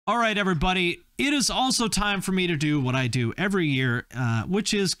All right, everybody. It is also time for me to do what I do every year,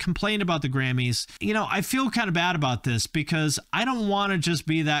 which is complain about the Grammys. You know, I feel kind of bad about this because I don't want to just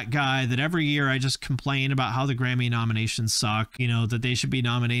be that guy that every year I just complain about how the Grammy nominations suck, you know, that they should be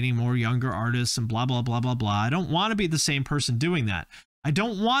nominating more younger artists and blah, blah, blah, blah, blah. I don't want to be the same person doing that. I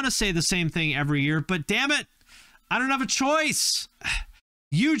don't want to say the same thing every year, but damn it, I don't have a choice.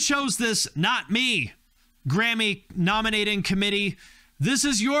 You chose this, not me. Grammy nominating committee. This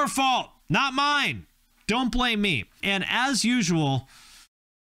is your fault, not mine. Don't blame me. And as usual,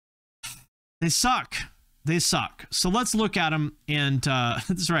 they suck. They suck. So let's look at them. And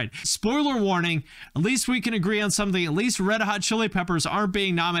that's right. Spoiler warning. At least we can agree on something. At least Red Hot Chili Peppers aren't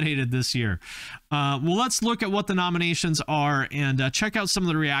being nominated this year. Well, let's look at what the nominations are and check out some of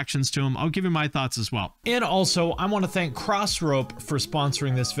the reactions to them. I'll give you my thoughts as well. And also, I want to thank Crossrope for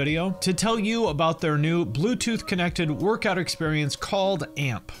sponsoring this video to tell you about their new Bluetooth connected workout experience called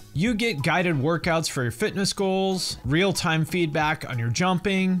AMP. You get guided workouts for your fitness goals, real-time feedback on your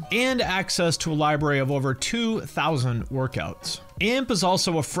jumping, and access to a library of over 2,000 workouts. AMP is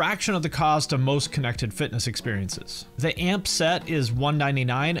also a fraction of the cost of most connected fitness experiences. The AMP set is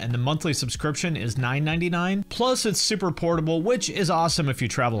 $199 and the monthly subscription is $999. Plus it's super portable, which is awesome if you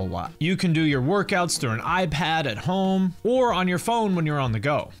travel a lot. You can do your workouts through an iPad at home or on your phone when you're on the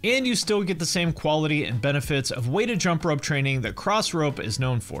go. And you still get the same quality and benefits of weighted jump rope training that Crossrope is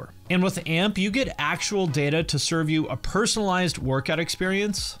known for. And with AMP, you get actual data to serve you a personalized workout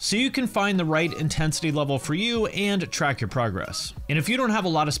experience so you can find the right intensity level for you and track your progress. And if you don't have a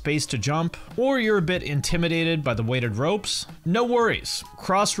lot of space to jump, or you're a bit intimidated by the weighted ropes, no worries.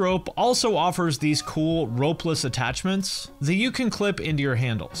 Crossrope also offers these cool ropeless attachments that you can clip into your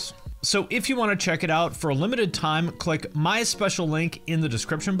handles. So if you want to check it out for a limited time, click my special link in the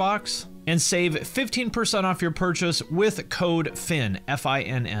description box and save 15% off your purchase with code FINN,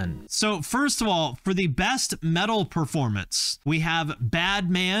 F-I-N-N. So first of all, for the best metal performance, we have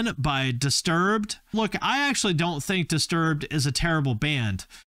Bad Man by Disturbed. Look, I actually don't think Disturbed is a terrible band,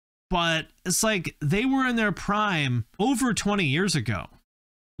 but it's like they were in their prime over 20 years ago.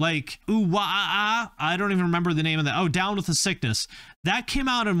 Like, I don't even remember the name of that. Oh, Down with the Sickness. That came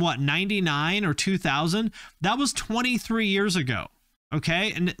out in what, 99 or 2000? That was 23 years ago.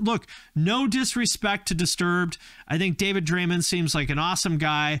 Okay, and look, no disrespect to Disturbed. I think David Draymond seems like an awesome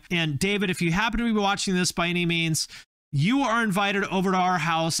guy. And David, if you happen to be watching this by any means, you are invited over to our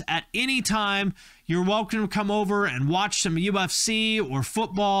house at any time. You're welcome to come over and watch some UFC or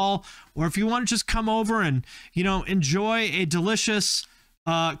football, or if you want to just come over and, you know, enjoy a delicious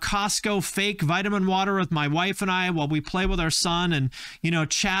Costco fake vitamin water with my wife and I while we play with our son and, you know,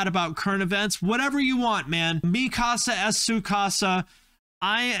 chat about current events, whatever you want, man. Mi casa es su casa.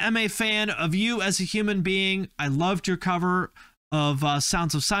 I am a fan of you as a human being. I loved your cover of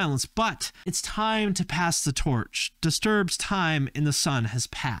Sounds of Silence, but it's time to pass the torch. Disturbed's time in the sun has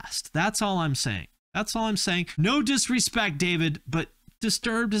passed. That's all I'm saying. That's all I'm saying. No disrespect, David, but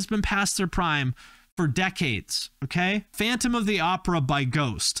Disturbed has been past their prime for decades, okay? Phantom of the Opera by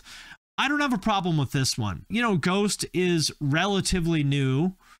Ghost. I don't have a problem with this one. You know, Ghost is relatively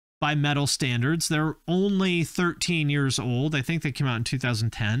new by metal standards. They're only 13 years old. I think they came out in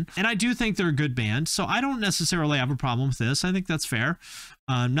 2010. And I do think they're a good band, so I don't necessarily have a problem with this. I think that's fair.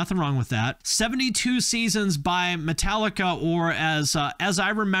 Nothing wrong with that. 72 Seasons by Metallica, or as I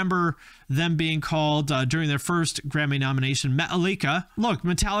remember them being called during their first Grammy nomination, Metallica. Look,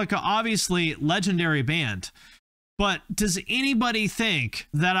 Metallica, obviously legendary band. But does anybody think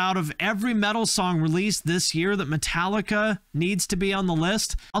that out of every metal song released this year that Metallica needs to be on the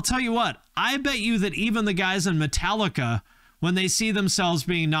list? I'll tell you what, I bet you that even the guys in Metallica, when they see themselves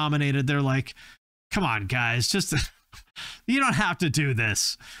being nominated, they're like, come on, guys, just, you don't have to do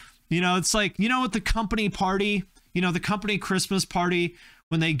this. You know, it's like, you know, at the company party, you know, the company Christmas party,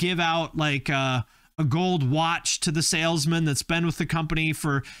 when they give out like a gold watch to the salesman that's been with the company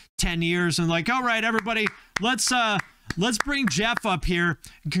for 10 years and like, all right, everybody, let's bring Jeff up here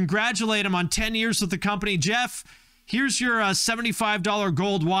and congratulate him on 10 years with the company. Jeff, here's your $75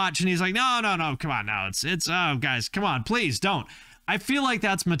 gold watch. And he's like, no, come on now. Oh, guys, come on, please don't. I feel like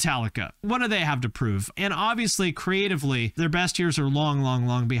that's Metallica. What do they have to prove? And obviously, creatively, their best years are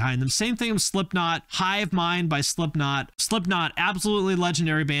long behind them. Same thing with Slipknot. Hive Mind by Slipknot. Slipknot, absolutely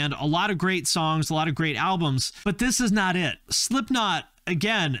legendary band. A lot of great songs, a lot of great albums, but this is not it. Slipknot,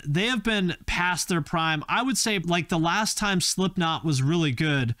 again, they have been past their prime. I would say like the last time Slipknot was really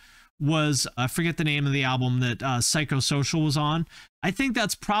good was, I forget the name of the album that Psychosocial was on. I think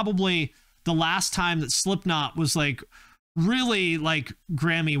that's probably the last time that Slipknot was like really like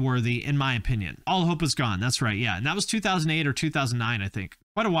Grammy worthy, in my opinion. All Hope Is Gone. That's right. Yeah. And that was 2008 or 2009, I think.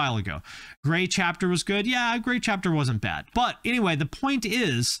 quite a while ago. Gray Chapter was good. Yeah, Gray Chapter wasn't bad. But anyway, the point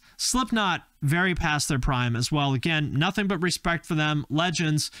is, Slipknot very past their prime as well. Again, nothing but respect for them,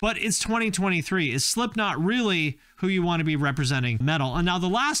 legends. But it's 2023. Is Slipknot really who you want to be representing metal? And now the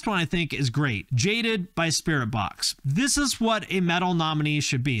last one I think is great. Jaded by Spirit Box. This is what a metal nominee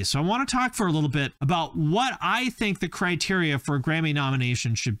should be. So I want to talk for a little bit about what I think the criteria for a Grammy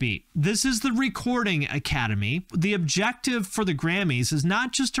nomination should be. This is the Recording Academy. The objective for the Grammys is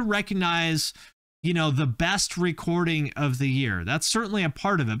not just to recognize, you know, the best recording of the year. That's certainly a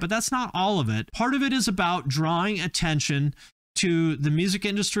part of it, but that's not all of it. Part of it is about drawing attention to the music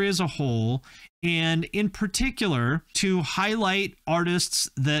industry as a whole, and in particular to highlight artists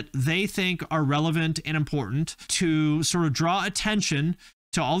that they think are relevant and important, to sort of draw attention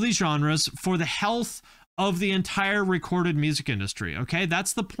to all these genres for the health of the entire recorded music industry. Okay,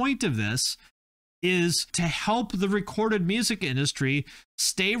 that's the point of this, is to help the recorded music industry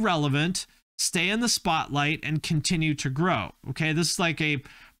stay relevant, stay in the spotlight, and continue to grow. Okay, this is like a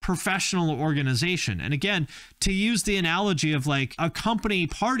professional organization. And again, to use the analogy of like a company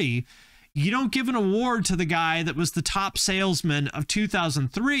party, you don't give an award to the guy that was the top salesman of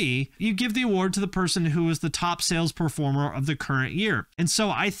 2003. You give the award to the person who was the top sales performer of the current year. And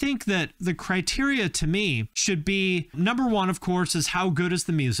so I think that the criteria to me should be, number one, of course, is how good is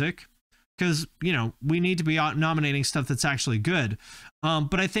the music? Because, you know, we need to be nominating stuff that's actually good.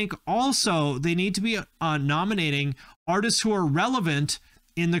 But I think also they need to be nominating artists who are relevant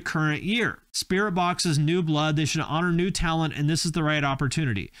in the current year. Spirit Box is new blood. They should honor new talent, and this is the right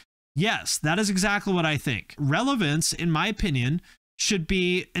opportunity. Yes, that is exactly what I think. Relevance, in my opinion, should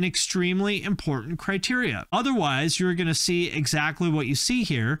be an extremely important criteria. Otherwise, you're going to see exactly what you see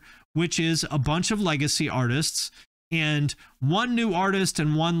here, which is a bunch of legacy artists and one new artist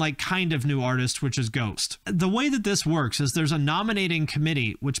and one like kind of new artist, which is Ghost. The way that this works is there's a nominating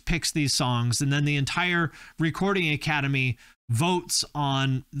committee which picks these songs, and then the entire Recording Academy votes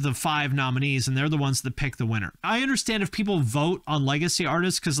on the 5 nominees, and they're the ones that pick the winner. I understand if people vote on legacy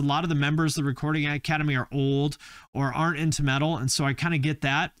artists because a lot of the members of the Recording Academy are old or aren't into metal, and so I kind of get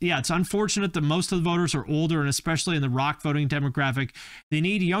that. Yeah, it's unfortunate that most of the voters are older, and especially in the rock voting demographic. They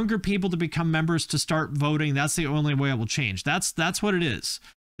need younger people to become members to start voting. That's the only way it will change. That's what it is.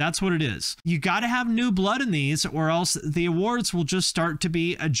 That's what it is. You got to have new blood in these, or else the awards will just start to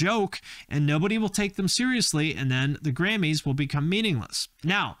be a joke and nobody will take them seriously, and then the Grammys will become meaningless.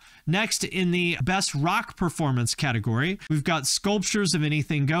 Now, next in the Best Rock Performance category, we've got Sculptures of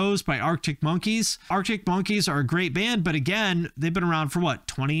Anything Goes by Arctic Monkeys. Arctic Monkeys are a great band, but again, they've been around for what,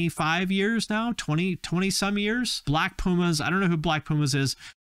 25 years now? 20 some years? Black Pumas, I don't know who Black Pumas is.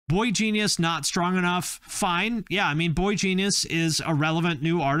 Boy Genius, not strong enough. Fine. Yeah, I mean, Boy Genius is a relevant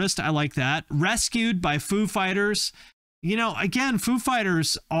new artist. I like that. Rescued by Foo Fighters. You know, again, Foo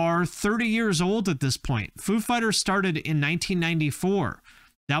Fighters are 30 years old at this point. Foo Fighters started in 1994.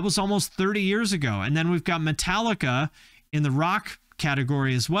 That was almost 30 years ago. And then we've got Metallica in the rock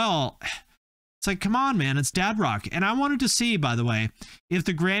category as well. It's like, come on, man, it's dad rock. And I wanted to see, by the way, if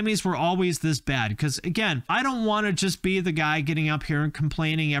the Grammys were always this bad. Because, again, I don't want to just be the guy getting up here and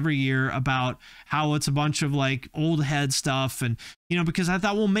complaining every year about how it's a bunch of, like, old head stuff. And, you know, because I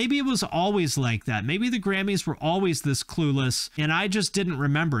thought, well, maybe it was always like that. Maybe the Grammys were always this clueless, and I just didn't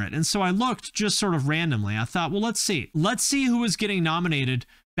remember it. And so I looked just sort of randomly. I thought, well, let's see. Let's see who was getting nominated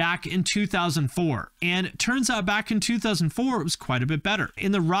back in 2004. And it turns out back in 2004, it was quite a bit better.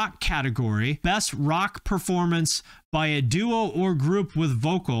 In the rock category, Best Rock Performance by a Duo or Group with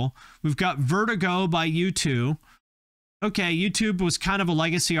Vocal, we've got Vertigo by U2. Okay, U2 was kind of a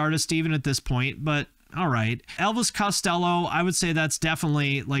legacy artist even at this point, but all right. Elvis Costello, I would say that's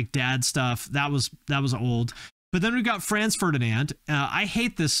definitely like dad stuff. That was old. But then we've got Franz Ferdinand. I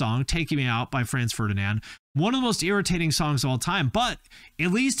hate this song, Taking Me Out by Franz Ferdinand. One of the most irritating songs of all time, but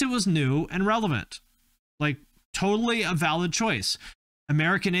at least it was new and relevant. Like, totally a valid choice.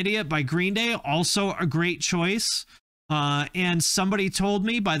 American Idiot by Green Day, also a great choice. And Somebody Told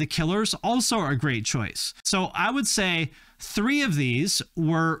Me by The Killers, also a great choice. So I would say 3 of these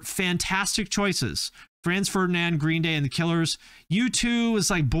were fantastic choices. Franz Ferdinand, Green Day, and The Killers. U2 is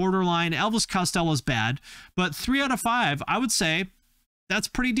like borderline. Elvis Costello is bad. But 3 out of 5, I would say that's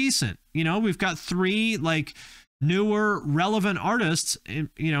pretty decent. You know, we've got 3 like newer relevant artists,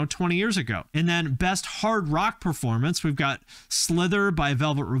 you know, 20 years ago. And then Best Hard Rock Performance, we've got Slither by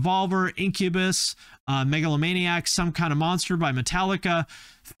Velvet Revolver, Incubus, Megalomaniac, Some Kind of Monster by Metallica,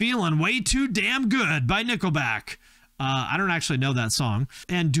 Feeling Way Too Damn Good by Nickelback. I don't actually know that song.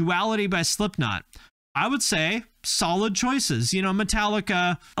 And Duality by Slipknot. I would say solid choices. You know,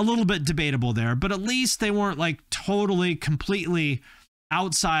 Metallica, a little bit debatable there, but at least they weren't like totally, completely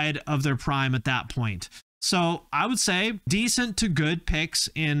outside of their prime at that point. So I would say decent to good picks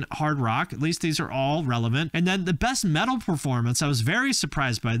in hard rock. At least these are all relevant. And then the best metal performance, I was very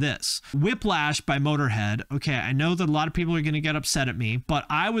surprised by this. Whiplash by Motorhead. Okay, I know that a lot of people are going to get upset at me, but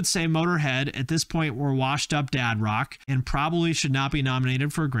I would say Motorhead at this point were washed up dad rock and probably should not be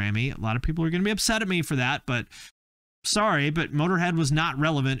nominated for a Grammy. A lot of people are going to be upset at me for that, but sorry, but Motorhead was not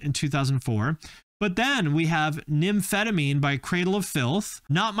relevant in 2004. But then we have Nymphetamine by Cradle of Filth.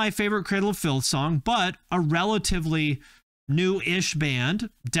 Not my favorite Cradle of Filth song, but a relatively new-ish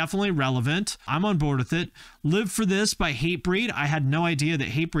band. Definitely relevant. I'm on board with it. Live for This by Hatebreed. I had no idea that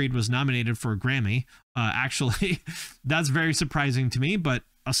Hatebreed was nominated for a Grammy. Actually, that's very surprising to me, but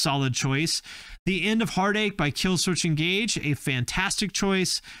a solid choice. The End of Heartache by Killswitch Engage. A fantastic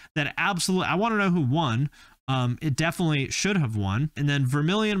choice that absolutely... I want to know who won. It definitely should have won. And then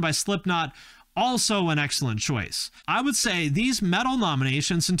Vermilion by Slipknot. Also an excellent choice. I would say these metal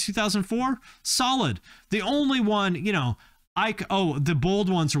nominations in 2004, solid. The only one, you know, the bold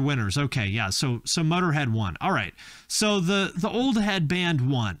ones are winners. Okay, yeah, so Motorhead won. All right, so the old head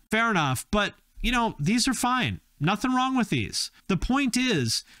band won. Fair enough, but, you know, these are fine. Nothing wrong with these. The point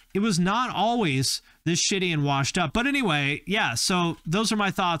is, it was not always this shitty and washed up. But anyway, yeah, so those are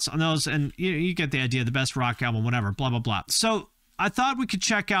my thoughts on those, and you get the idea, the best rock album, whatever, blah, blah, blah. So I thought we could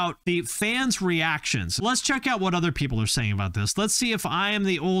check out the fans' reactions. Let's check out what other people are saying about this. Let's see if I am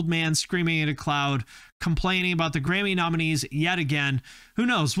the old man screaming at a cloud, complaining about the Grammy nominees yet again. Who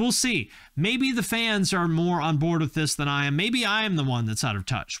knows? We'll see. Maybe the fans are more on board with this than I am. Maybe I am the one that's out of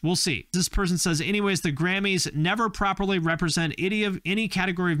touch. We'll see. This person says, anyways, the Grammys never properly represent any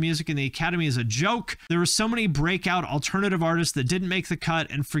category of music, and the Academy is a joke. There were so many breakout alternative artists that didn't make the cut,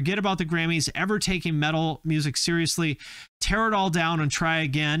 and forget about the Grammys ever taking metal music seriously. Tear it all down and try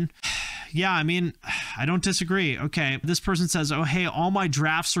again. Yeah, I mean, I don't disagree. Okay, this person says, oh, hey, all my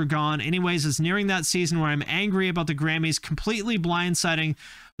drafts are gone. Anyways, it's nearing that season where I'm angry about the Grammys completely blindsiding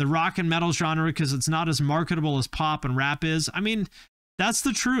the rock and metal genre because it's not as marketable as pop and rap is. I mean, that's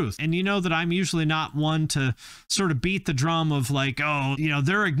the truth. And you know that I'm usually not one to sort of beat the drum of like, oh, you know,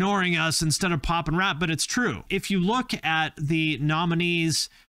 they're ignoring us instead of pop and rap, but it's true. If you look at the nominees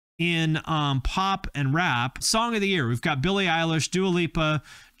in pop and rap, Song of the Year, we've got Billie Eilish, Dua Lipa,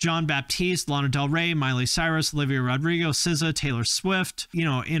 John Baptiste, Lana Del Rey, Miley Cyrus, Olivia Rodrigo, SZA, Taylor Swift. You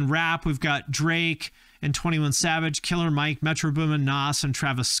know, in rap, we've got Drake and 21 Savage, Killer Mike, Metro Boomin, Nas, and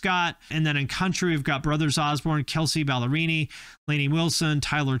Travis Scott. And then in country, we've got Brothers Osborne, Kelsey Ballerini, Lainey Wilson,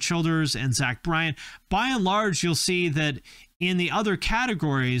 Tyler Childers, and Zach Bryan. By and large, you'll see that in the other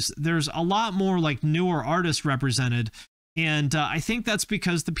categories, there's a lot more like newer artists represented. And I think that's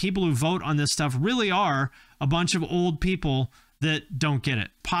because the people who vote on this stuff really are a bunch of old people that don't get it.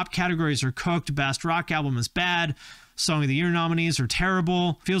 Pop categories are cooked. Best rock album is bad. Song of the Year nominees are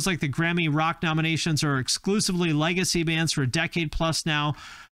terrible. Feels like the Grammy rock nominations are exclusively legacy bands for a decade plus now,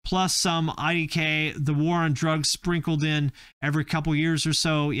 plus some IDK, the war on drugs sprinkled in every couple years or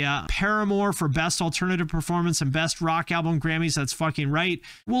so. Yeah. Paramore for best alternative performance and best rock album Grammys. That's fucking right.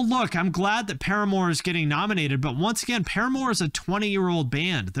 Well, look, I'm glad that Paramore is getting nominated, but once again, Paramore is a 20-year-old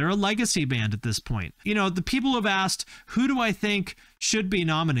band. They're a legacy band at this point. You know, the people have asked, who do I think should be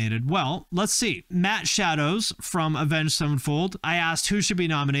nominated? Well, let's see. Matt Shadows from Avenged Sevenfold. I asked who should be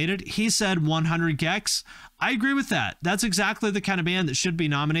nominated. He said 100 Gex. I agree with that. That's exactly the kind of band that should be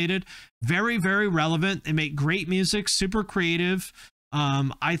nominated. Very, very relevant. They make great music, super creative.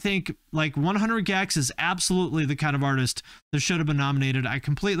 I think like 100 Gex is absolutely the kind of artist that should have been nominated. I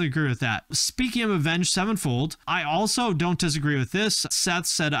completely agree with that. Speaking of Avenged Sevenfold, I also don't disagree with this. Seth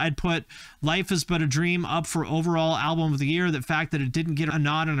said I'd put Life is But a Dream up for overall album of the year. The fact that it didn't get a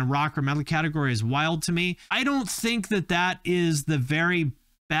nod in a rock or metal category is wild to me. I don't think that that is the very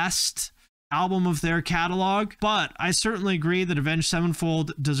best album of their catalog, but I certainly agree that Avenged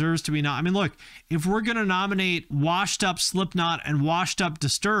Sevenfold deserves to be I mean, look, if we're going to nominate washed up Slipknot and washed up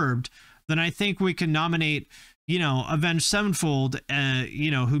Disturbed, then I think we can nominate, you know, Avenged Sevenfold, you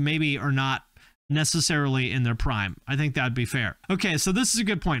know, who maybe are not necessarily in their prime. I think that'd be fair. Okay, so this is a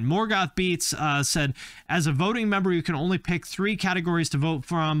good point. Morgoth Beats said, as a voting member, you can only pick 3 categories to vote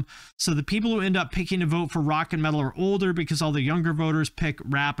from. So the people who end up picking to vote for rock and metal are older because all the younger voters pick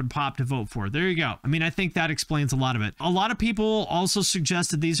rap and pop to vote for. There you go. I mean, I think that explains a lot of it. A lot of people also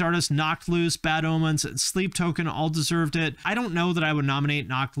suggested these artists, Knocked Loose, Bad Omens, and Sleep Token, all deserved it. I don't know that I would nominate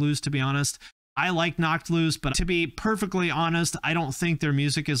Knocked Loose, to be honest. I like Knocked Loose, but to be perfectly honest, I don't think their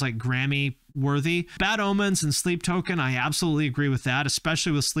music is like Grammy worthy. Bad Omens and Sleep Token, I absolutely agree with that,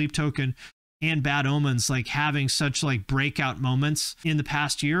 especially with Sleep Token and Bad Omens like having such like breakout moments in the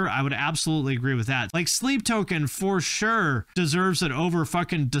past year, I would absolutely agree with that. Like Sleep Token for sure deserves it over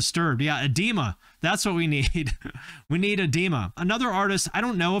fucking Disturbed. Yeah, Edema. That's what we need. We need Edema. Another artist, I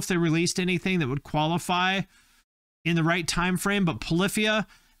don't know if they released anything that would qualify in the right time frame, but Polyphia,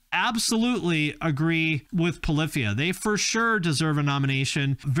 absolutely agree with Polyphia. They for sure deserve a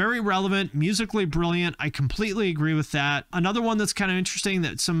nomination. Very relevant, musically brilliant. I completely agree with that. Another one that's kind of interesting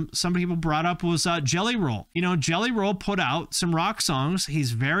that some people brought up was Jelly Roll. You know, Jelly Roll put out some rock songs.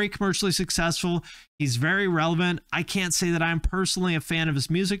 He's very commercially successful. He's very relevant. I can't say that I'm personally a fan of his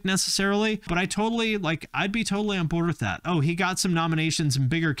music necessarily, but I'd be totally on board with that. Oh, he got some nominations in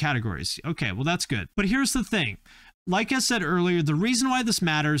bigger categories. Okay, well, that's good. But here's the thing. Like I said earlier, the reason why this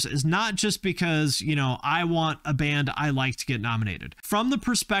matters is not just because, you know, I want a band I like to get nominated. From the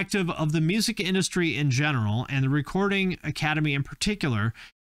perspective of the music industry in general and the Recording Academy in particular,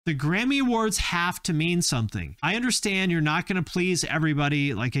 the Grammy Awards have to mean something. I understand you're not going to please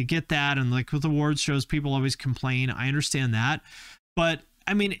everybody. Like, I get that. And like with awards shows, people always complain. I understand that. But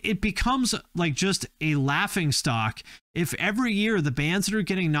I mean, it becomes like just a laughing stock if every year the bands that are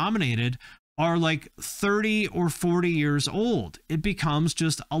getting nominated are like 30 or 40 years old. It becomes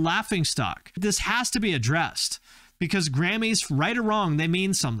just a laughing stock. This has to be addressed because Grammys, right or wrong, they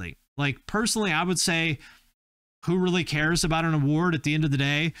mean something. Like personally, I would say, who really cares about an award at the end of the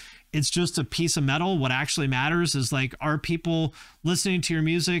day? It's just a piece of metal. What actually matters is like, are people listening to your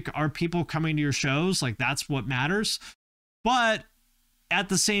music? Are people coming to your shows? Like that's what matters. But at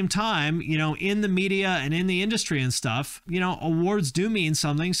the same time, you know, in the media and in the industry and stuff, you know, awards do mean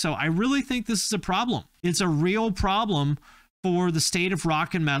something. So I really think this is a problem. It's a real problem for the state of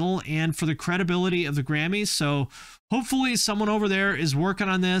rock and metal and for the credibility of the Grammys. So hopefully someone over there is working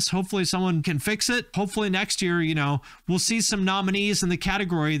on this. Hopefully someone can fix it. Hopefully next year, you know, we'll see some nominees in the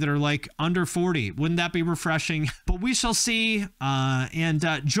category that are like under 40. Wouldn't that be refreshing? But we shall see. And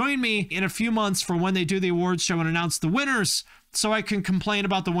join me in a few months for when they do the awards show and announce the winners, so I can complain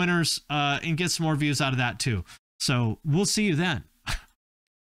about the winners and get some more views out of that too. So we'll see you then.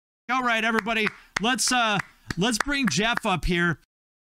 All right, everybody, let's bring Jeff up here.